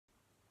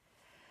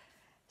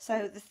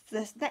So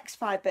the next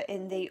fibre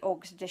in the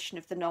August edition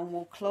of the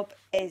Non-Wool Club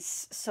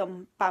is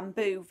some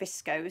bamboo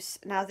viscose.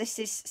 Now this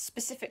is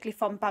specifically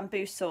from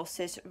bamboo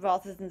sources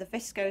rather than the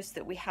viscose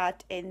that we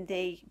had in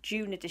the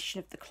June edition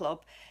of the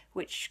club,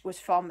 which was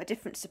from a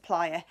different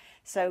supplier.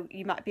 So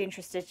you might be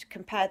interested to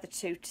compare the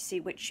two to see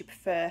which you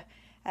prefer,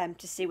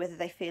 to see whether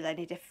they feel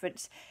any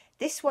difference.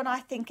 This one I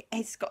think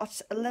has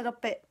got a little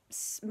bit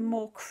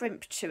more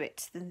crimp to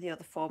it than the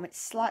other form. It's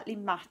slightly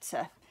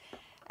matter.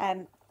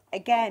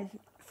 Again,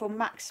 for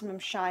maximum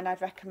shine,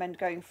 I'd recommend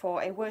going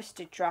for a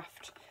worsted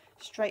draft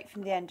straight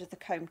from the end of the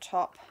comb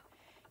top.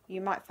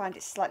 You might find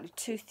it slightly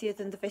toothier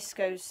than the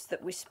viscose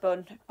that we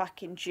spun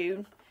back in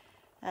June.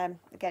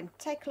 Again,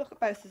 take a look at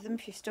both of them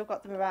if you've still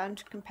got them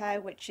around, compare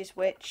which is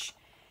which.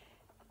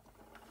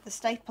 The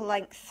staple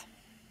length,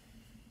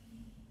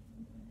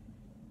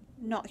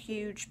 not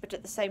huge, but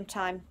at the same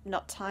time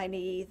not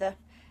tiny either.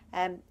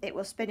 It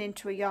will spin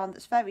into a yarn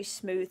that's very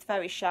smooth,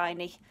 very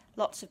shiny,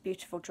 lots of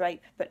beautiful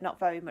drape, but not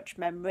very much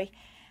memory.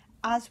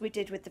 As we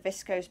did with the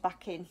viscose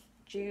back in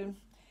June,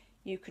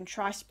 you can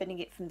try spinning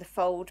it from the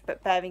fold,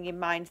 but bearing in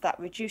mind that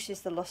reduces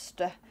the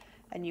lustre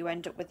and you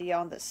end up with a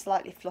yarn that's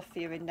slightly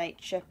fluffier in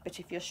nature. But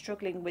if you're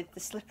struggling with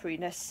the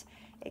slipperiness,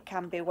 it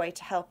can be a way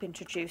to help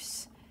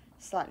introduce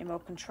slightly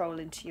more control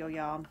into your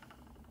yarn.